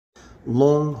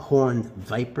longhorn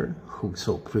viper, who's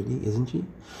so pretty, isn't she?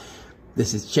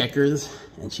 This is Checkers,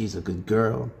 and she's a good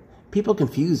girl. People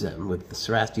confuse them with the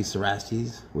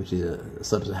Cerastes, which is a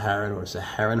sub-Saharan or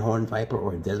Saharan horned viper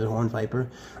or a desert horned viper.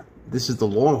 This is the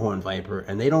longhorn viper,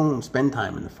 and they don't spend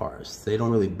time in the forest. They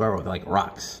don't really burrow. They're like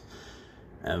rocks.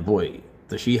 And boy,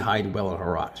 does she hide well on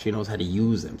her rocks. She knows how to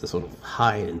use them to sort of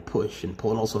hide and push and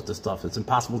pull and all sorts of stuff. It's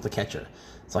impossible to catch her.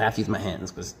 So I have to use my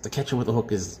hands, because to catch her with a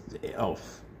hook is, oh,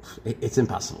 it's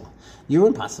impossible. You're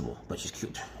impossible, but she's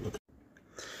cute. Look.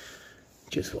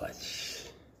 Just watch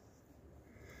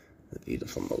the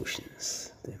beautiful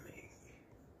motions they make.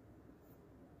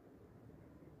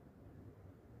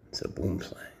 It's a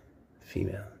boomslang,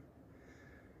 female.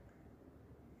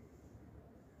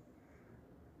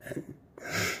 And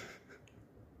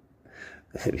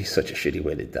it'd be such a shitty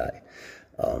way to die.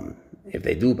 If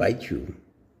they do bite you,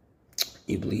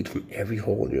 you bleed from every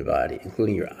hole in your body,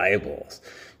 including your eyeballs.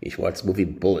 You should watch the movie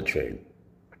Bullet Train.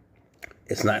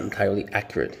 It's not entirely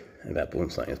accurate about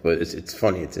boomslangs, but it's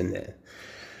funny, it's in there.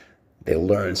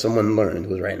 Someone learned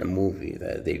who was writing a movie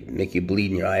that they make you bleed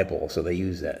in your eyeball, so they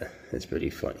use that. It's pretty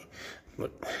funny.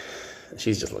 Look,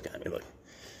 she's just looking at me. Look,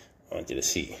 I want you to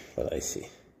see what I see.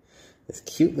 This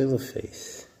cute little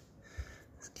face.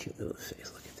 This cute little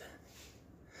face, look at that.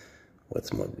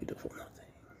 What's more beautiful?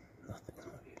 Nothing. Nothing's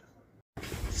more beautiful.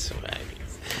 So happy.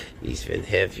 You spend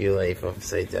half your life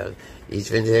upside down. You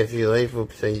spend half your life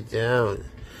upside down.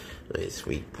 My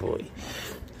sweet boy.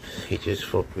 He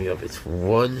just woke me up. It's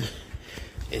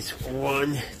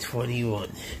 1:21.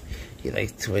 He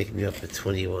likes to wake me up at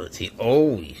 21. He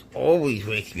always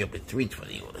wakes me up at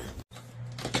 3:21.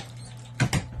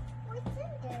 What's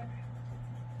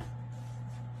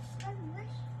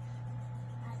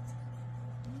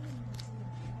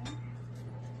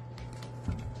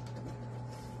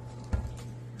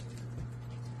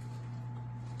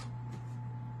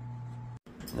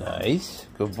in there? Nice.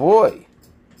 Good boy.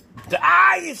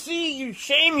 You see, you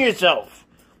shame yourself.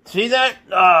 See that?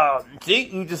 See,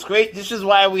 you disgrace. This is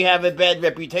why we have a bad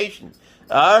reputation.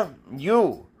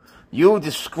 You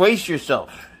disgrace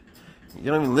yourself. You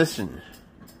don't even listen.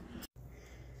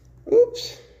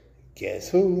 Oops. Guess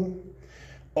who?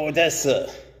 Odessa.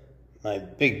 My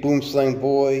big boomslang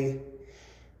boy,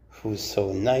 who's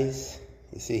so nice.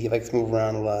 You see, he likes to move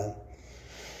around a lot.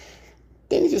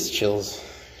 Then he just chills.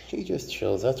 He just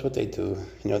chills. That's what they do.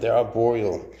 You know, they're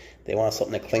arboreal. They want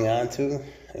something to cling on to.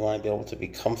 They want to be able to be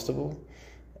comfortable.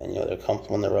 And, you know, they're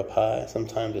comfortable when they're up high.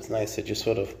 Sometimes it's nice to just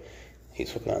sort of,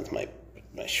 he's hooking onto my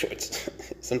shorts.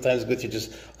 Sometimes it's good to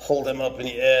just hold them up in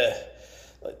the air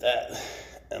like that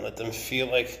and let them feel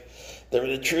like they're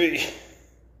in a tree.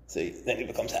 See, then he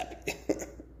becomes happy.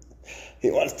 He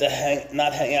wants to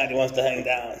not hang out, he wants to hang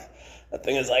down. The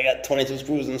thing is, I got 22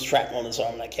 screws and shrapnel on this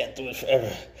arm and I can't do it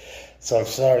forever. So I'm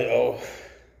sorry,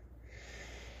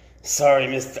 sorry,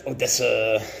 Mr.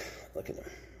 Odessa. Look at him.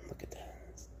 Look at that.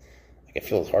 I can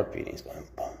feel his heart beating. He's going,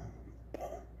 boom, boom,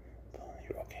 boom.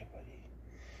 You're okay, buddy.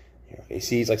 You're okay. You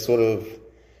see, he's like sort of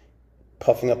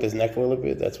puffing up his neck a little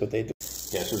bit. That's what they do.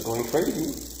 Guess who's going crazy?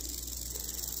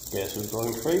 Guess who's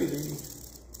going crazy?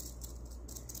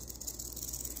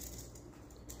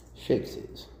 Shakes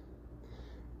his.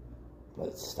 But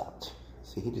it stopped.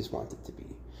 See, he just wanted to be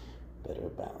better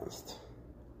balanced.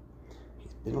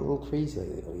 He's been a little crazy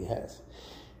lately, though. He has.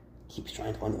 Keeps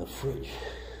trying to go under the fridge.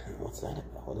 What's that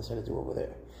about? What does that do over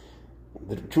there?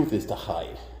 The truth is to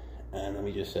hide. And let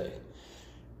me just say,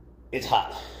 it's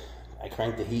hot. I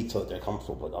cranked the heat so that they're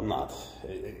comfortable, but I'm not.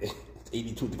 It's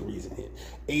 82 degrees in here.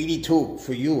 82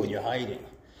 for you when you're hiding.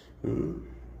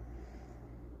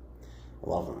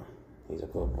 Love him. He's a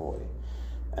good boy.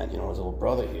 And you know, his little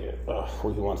brother here,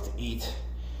 who he wants to eat,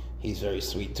 he's very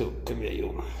sweet too. Come here,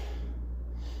 you.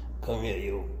 Come here,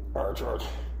 you. Arch.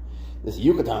 This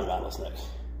Yucatan rattlesnake.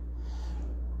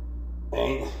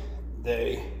 Ain't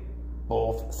they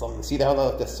both something? See how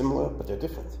they're similar, but they're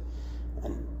different.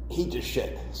 And he just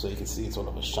shed, so you can see sort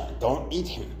of a shine. Don't eat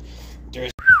him.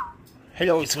 There's.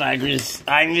 Hello, swaggers.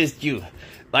 I missed you.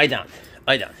 Lie down.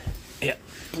 Lie down. Yeah.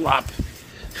 Plop.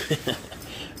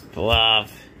 Plop.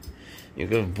 You're a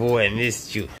good boy. I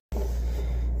missed you.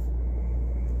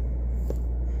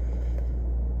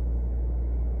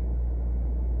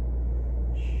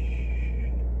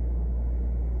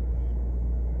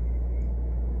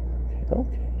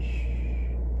 Okay.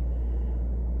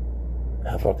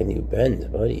 How far can you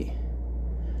bend, buddy?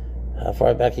 How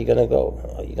far back you gonna go?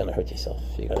 Oh, you're gonna hurt yourself.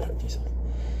 You're gonna hurt yourself.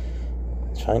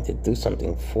 I'm trying to do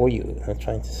something for you. I'm not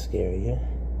trying to scare you.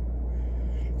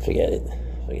 Forget it.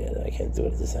 Forget it. I can't do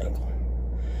it at this angle.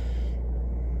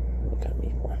 Look at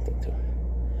me wanting to.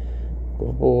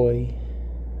 Good boy.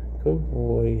 Good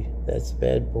boy. That's a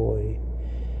bad boy.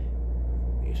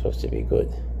 You're supposed to be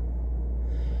good.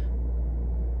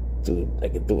 Dude, I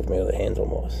could do it with my other hands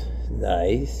almost.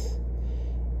 Nice.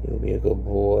 You'll be a good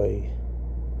boy.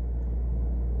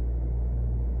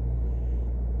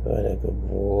 What a good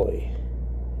boy.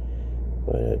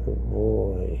 What a good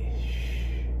boy.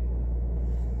 Shh.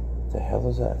 What the hell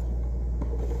is that?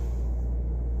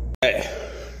 Alright,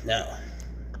 now,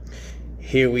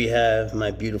 here we have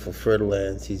my beautiful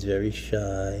Fer-de-Lance. He's very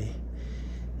shy.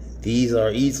 These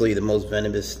are easily the most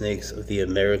venomous snakes of the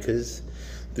Americas.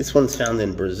 This one's found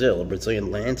in Brazil, a Brazilian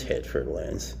lancehead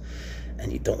Fer-de-Lance.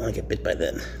 And you don't want to get bit by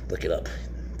them. Look it up.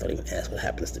 Don't even ask what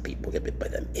happens to people who get bit by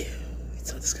them. Ew,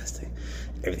 it's so disgusting.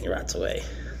 Everything rots away.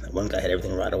 That one guy had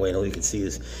everything rot away, and all you can see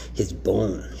is his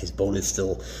bone. His bone is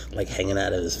still like hanging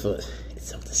out of his foot. It's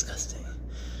so disgusting.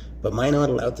 But mine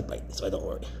aren't allowed to bite, so I don't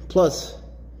worry. Plus,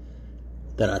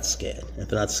 they're not scared. If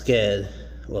they're not scared,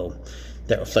 well,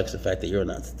 that reflects the fact that you're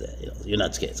not scared. You know, you're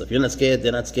not scared. So if you're not scared,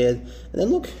 they're not scared. And then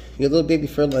look, your little baby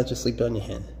Fer-de-Lance just sleep on your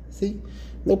hand. See?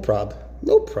 No prob.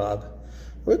 No prob.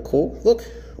 We're cool. Look,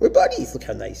 we're buddies. Look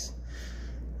how nice.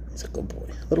 He's a good boy.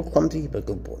 A little clumsy, but a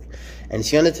good boy. And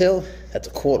see on the tail? That's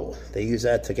a caudal. They use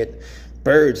that to get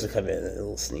birds to come in. A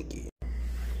little sneaky.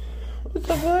 What's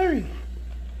up, Larry?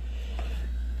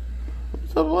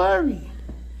 What's up, Larry?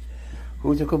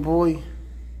 Who's a good boy?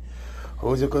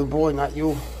 Who's a good boy? Not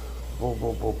you. Boo,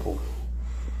 boo, boo, boo.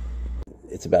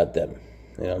 It's about them.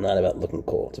 You know, not about looking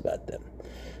cool. It's about them.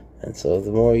 And so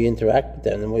the more you interact with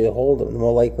them, the more you hold them, the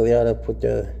more likely they are to put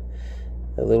their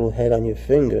little head on your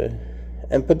finger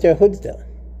and put their hoods down.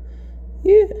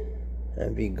 Yeah.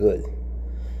 And be good.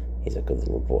 He's a good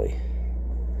little boy.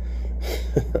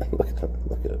 Look at him.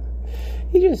 Look at him.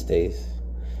 He just stays.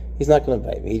 He's not going to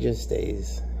bite me. He just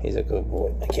stays. He's a good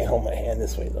boy. I can't hold my hand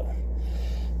this way, though.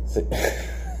 So,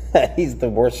 he's the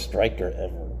worst striker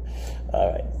ever.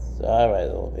 All right,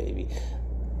 little baby.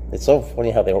 It's so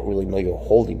funny how they don't really know you're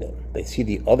holding them. They see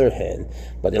the other hand,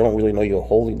 but they don't really know you're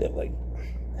holding them. Like,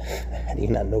 how do you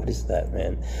not notice that,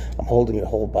 man? I'm holding your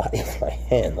whole body with my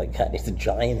hand. Like, God, it's a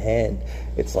giant hand.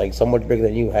 It's like so much bigger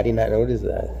than you. How do you not notice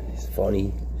that? It's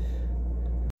funny.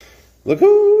 Look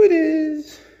who it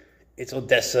is. It's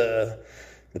Odessa,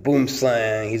 the boom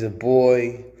slang. He's a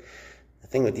boy. The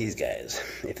thing with these guys,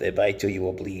 if they bite you, you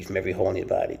will bleed from every hole in your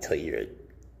body till you're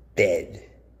dead.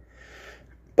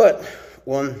 But,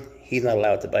 one, he's not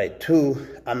allowed to bite. Two,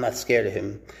 I'm not scared of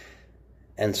him.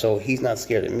 And so he's not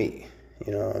scared of me.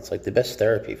 You know, it's like the best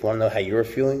therapy. If you want to know how you're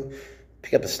feeling,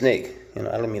 pick up a snake. You know,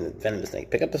 I don't mean the venomous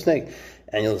snake. Pick up a snake,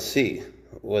 and you'll see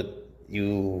what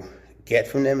you get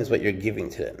from them is what you're giving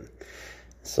to them.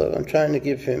 So I'm trying to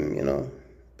give him, you know,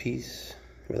 peace,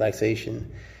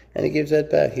 relaxation, and he gives that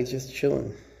back. He's just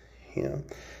chilling, you know.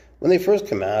 When they first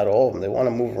come out, all of them, they want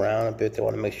to move around a bit. They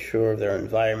want to make sure of their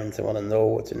environment. They want to know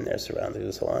what's in their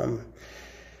surroundings. So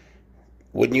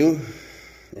wouldn't you?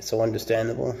 It's so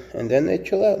understandable. And then they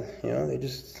chill out, you know. They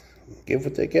just give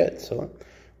what they get. So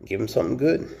give them something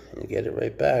good, and you get it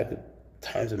right back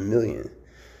times a million.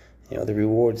 You know, the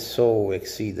rewards so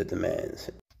exceed the demands.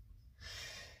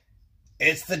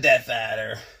 It's the Death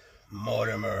Adder,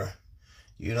 Mortimer.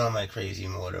 You know my crazy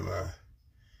Mortimer.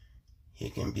 He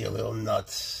can be a little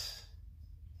nuts.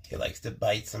 He likes to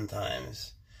bite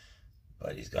sometimes.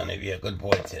 But he's going to be a good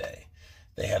boy today.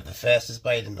 They have the fastest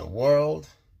bite in the world.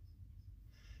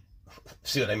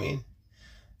 See what I mean?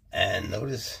 And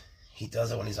notice he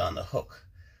does it when he's on the hook.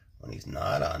 When he's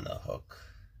not on the hook,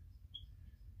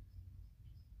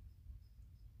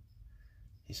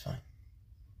 he's fine.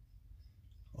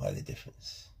 Why the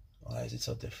difference? Why is it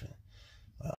so different?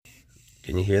 Well,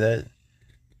 can you hear that?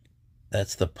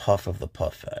 That's the puff of the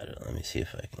puff adder. Let me see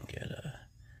if I can get a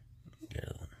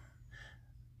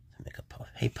make a puff.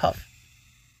 Hey, puff.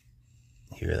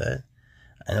 Hear that?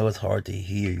 I know it's hard to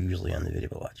hear usually on the video,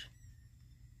 but watch.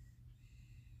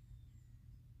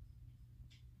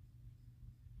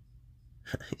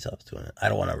 He's up doing it. I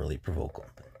don't want to really provoke him.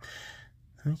 But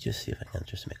let me just see if I can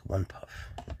just make one puff.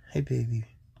 Hey, baby.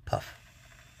 Puff.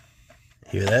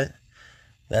 Hear that?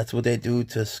 That's what they do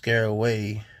to scare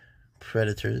away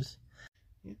predators.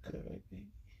 You good, right, baby?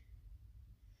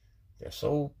 They're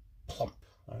so plump,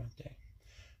 aren't they?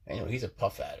 Anyway, he's a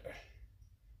puff adder.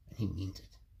 And he means it.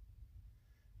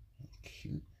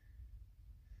 Cute.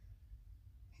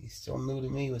 He's still new to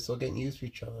me. We're still getting used to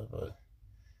each other, but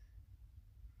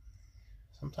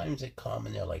sometimes they come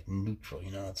and they're like neutral,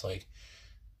 you know? It's like,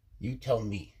 you tell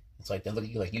me. It's like they look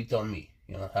at you like, you tell me.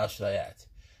 You know, how should I act?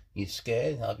 You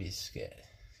scared? I'll be scared.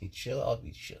 You chill? I'll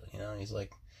be chill. You know, he's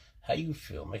like, how you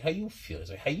feel? I'm like, how you feel? He's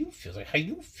like, how you feel? It's like, how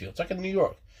you feel? It's like in New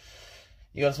York.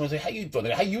 You got someone say, how you doing?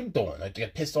 How you doing? I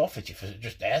get pissed off at you for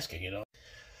just asking, you know.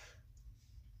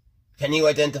 Can you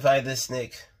identify this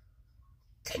snake?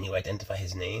 Can you identify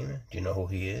his name? Do you know who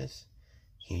he is?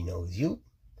 He knows you.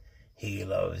 He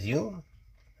loves you.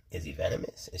 Is he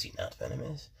venomous? Is he not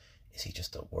venomous? Is he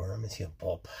just a worm? Is he a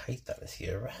ball python? Is he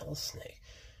a rattlesnake?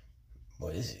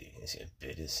 What is he? Is he a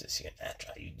Bitis? Is he an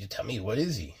atra? You tell me, what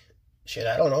is he? Shit,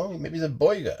 I don't know. Maybe he's a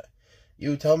boy guy.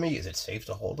 You tell me, is it safe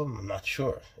to hold him? I'm not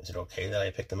sure. Is it okay that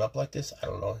I picked him up like this? I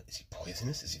don't know. Is he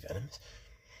poisonous? Is he venomous?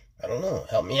 I don't know.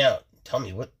 Help me out. Tell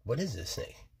me, what is this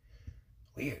snake?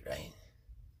 Weird, right?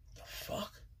 The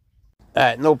fuck?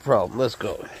 Alright, no problem. Let's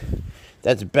go.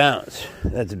 That's Bounce.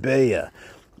 That's Bea.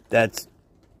 That's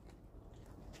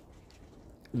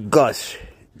Gus.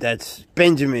 That's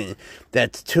Benjamin.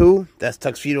 That's 2. That's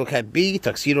Tuxedo Cat B,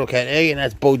 Tuxedo Cat A, and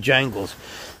that's Bojangles.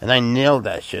 And I nailed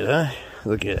that shit, huh?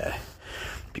 Look at that.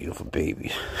 Beautiful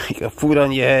baby. You got food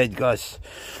on your head, Gus.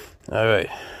 Alright.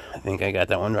 I think I got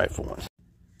that one right for once.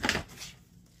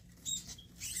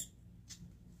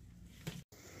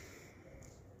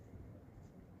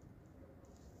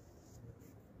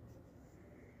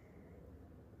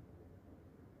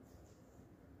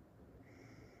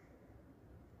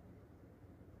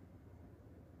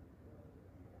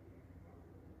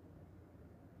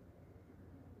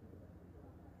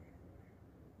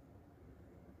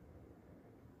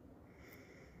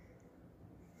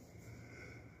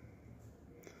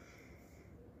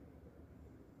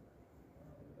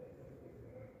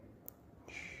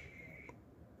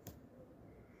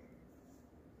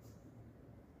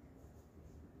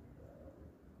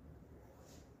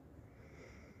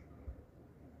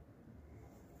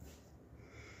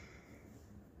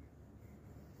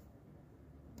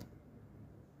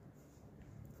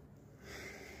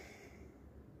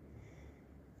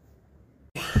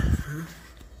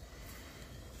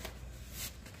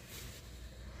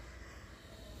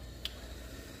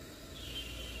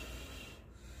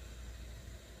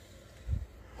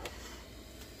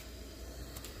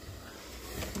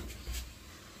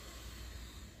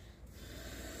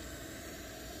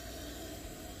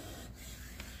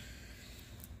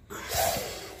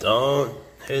 Don't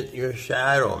hit your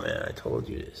shadow, man. I told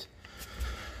you this.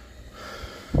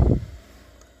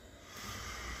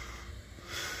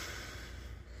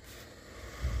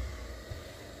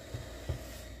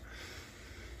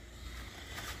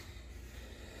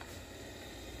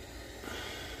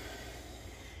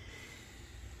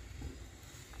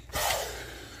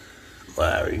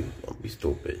 Larry, don't be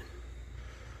stupid.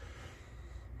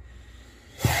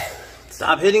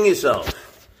 Stop hitting yourself.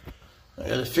 I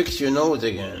gotta fix your nose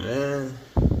again, man.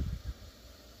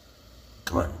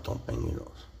 Come on, don't bang your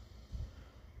nose.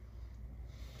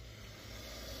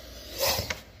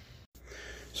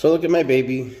 So look at my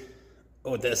baby,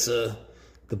 Odessa,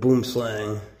 the boom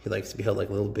slang. He likes to be held like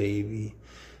a little baby.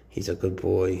 He's a good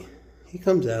boy. He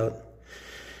comes out.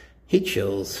 He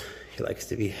chills. He likes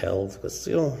to be held, because,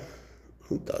 you know,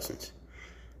 who doesn't?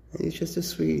 And he's just a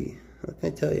sweetie. What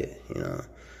can I tell you? You know,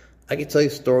 I could tell you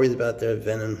stories about their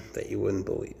venom that you wouldn't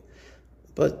believe.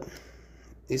 But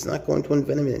he's not going to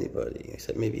envenom anybody,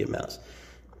 except maybe a mouse.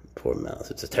 Poor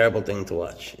mouse. It's a terrible thing to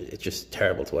watch. It's just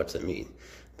terrible to watch that meat.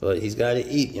 But he's got to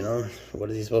eat, you know. What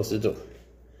is he supposed to do?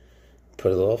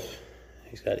 Put it off?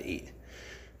 He's got to eat.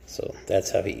 So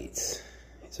that's how he eats.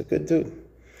 He's a good dude.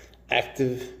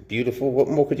 Active, beautiful. What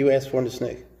more could you ask for in a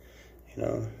snake? You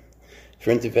know, if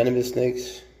you're into venomous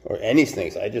snakes, or any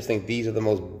snakes, I just think these are the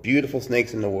most beautiful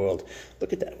snakes in the world.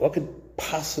 Look at that. What could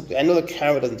possibly... I know the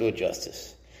camera doesn't do it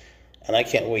justice. And I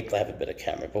can't wait to have a better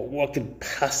camera. But what could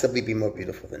possibly be more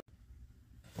beautiful than...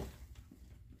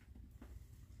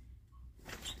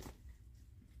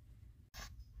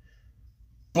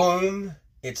 Boom.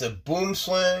 It's a boom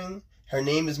slang. Her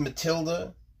name is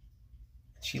Matilda.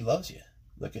 She loves you.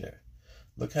 Look at her.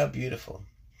 Look how beautiful.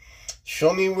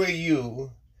 Show me where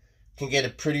you can get a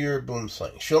prettier boom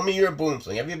slang. Show me your boom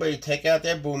slang. Everybody take out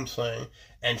their boom slang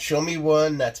and show me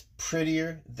one that's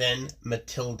prettier than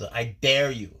Matilda. I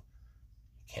dare you.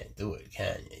 You can't do it,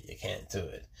 can you? You can't do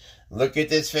it. Look at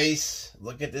this face.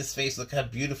 Look at this face. Look how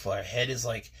beautiful. Her head is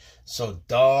like so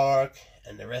dark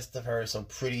and the rest of her is so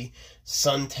pretty,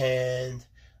 suntanned.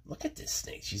 Look at this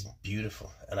snake. She's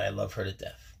beautiful and I love her to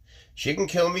death. She can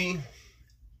kill me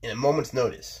in a moment's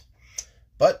notice.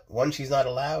 But 1, she's not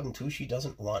allowed, and 2, she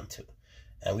doesn't want to.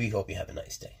 And we hope you have a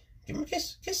nice day. Give him a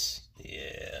kiss. Kiss.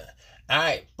 Yeah. All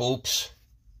right, boops.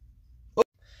 Oop.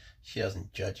 She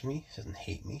doesn't judge me. She doesn't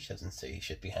hate me. She doesn't say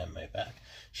shit behind my back.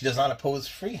 She does not oppose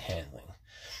free handling.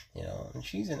 You know, and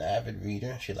she's an avid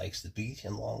reader. She likes the beach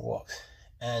and long walks.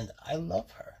 And I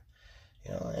love her.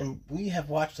 You know, and we have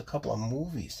watched a couple of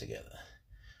movies together.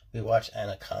 We watched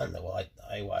Anaconda. Well,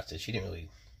 I watched it. She didn't really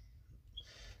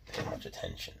pay much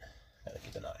attention. Gotta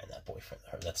keep an eye on that boyfriend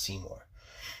of her. That's Seymour.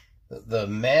 The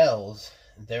males,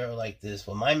 they're like this.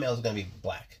 Well, my male's gonna be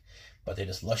black, but they're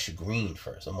just lush green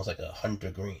first, almost like a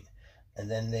hunter green, and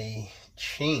then they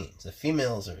change. The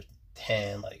females are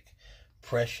tan, like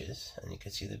Precious, and you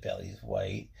can see the belly's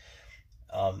white.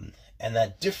 And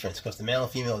that difference, because the male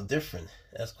and female are different,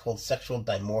 that's called sexual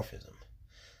dimorphism.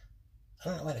 I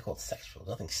don't know why they call it sexual.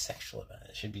 There's nothing sexual about it.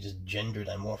 It should be just gender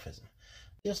dimorphism.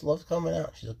 She just loves coming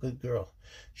out. She's a good girl.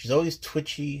 She's always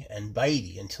twitchy and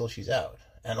bitey until she's out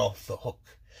and off the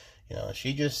hook. You know,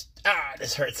 she just,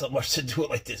 this hurts so much to do it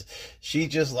like this. She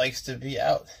just likes to be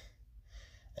out.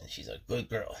 And she's a good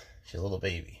girl. She's a little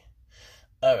baby.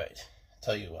 All right,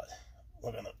 tell you what.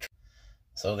 We're gonna.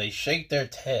 So they shake their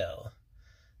tail,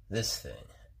 this thing,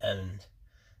 and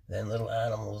then little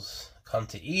animals come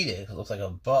to eat it. It looks like a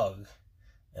bug,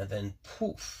 and then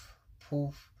poof,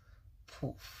 poof,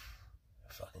 poof,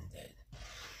 they're fucking dead.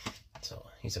 So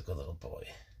he's a good little boy.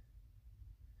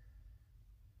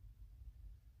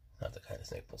 Not the kind of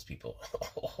snake most people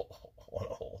want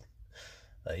to hold.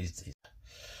 He's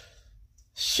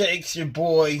shakes your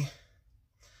boy.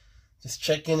 Just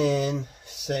checking in,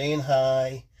 saying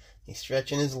hi. He's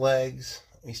stretching his legs.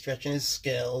 He's stretching his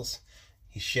scales.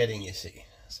 He's shedding, you see.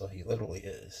 So he literally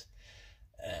is.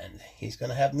 And he's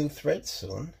going to have new threads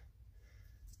soon.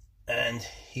 And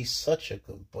he's such a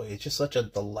good boy. It's just such a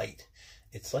delight.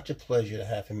 It's such a pleasure to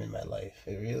have him in my life.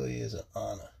 It really is an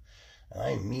honor. And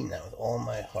I mean that with all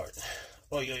my heart.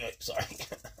 Oh, sorry.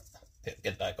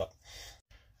 Get back up.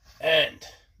 And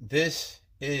this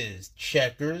is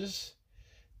Checkers.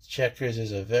 Checkers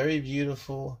is a very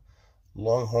beautiful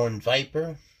longhorn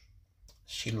viper.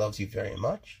 She loves you very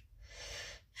much.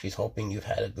 She's hoping you've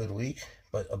had a good week.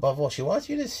 But above all, she wants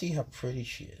you to see how pretty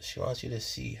she is. She wants you to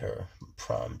see her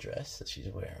prom dress that she's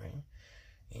wearing.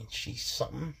 And she's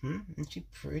something, Isn't she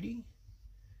pretty?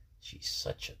 She's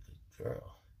such a good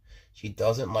girl. She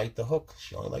doesn't like the hook.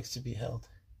 She only likes to be held.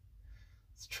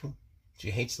 It's true.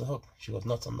 She hates the hook. She goes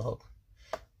nuts on the hook.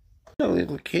 Hello,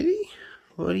 little kitty.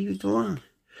 What are you doing?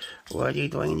 What are you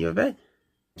doing in your bed?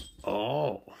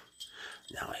 Oh,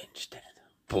 now I understand.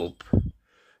 Poop.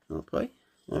 Okay.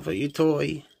 And for your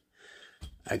toy,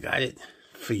 I got it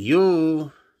for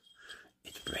you.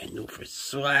 It's brand new for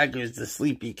Swaggers, the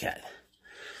sleepy cat.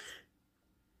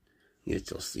 You're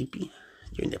still sleepy?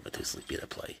 You're never too sleepy to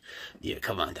play. Yeah,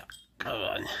 come on down. Come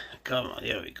on. Come on.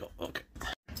 There we go. Okay.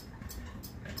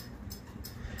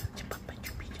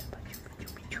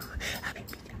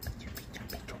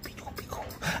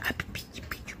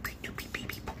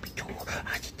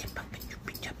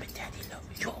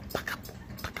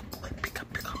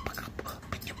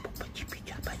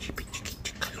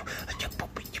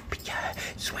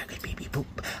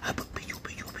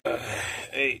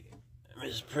 Hey,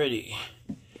 Miss Pretty.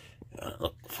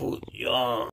 Look, food, yum.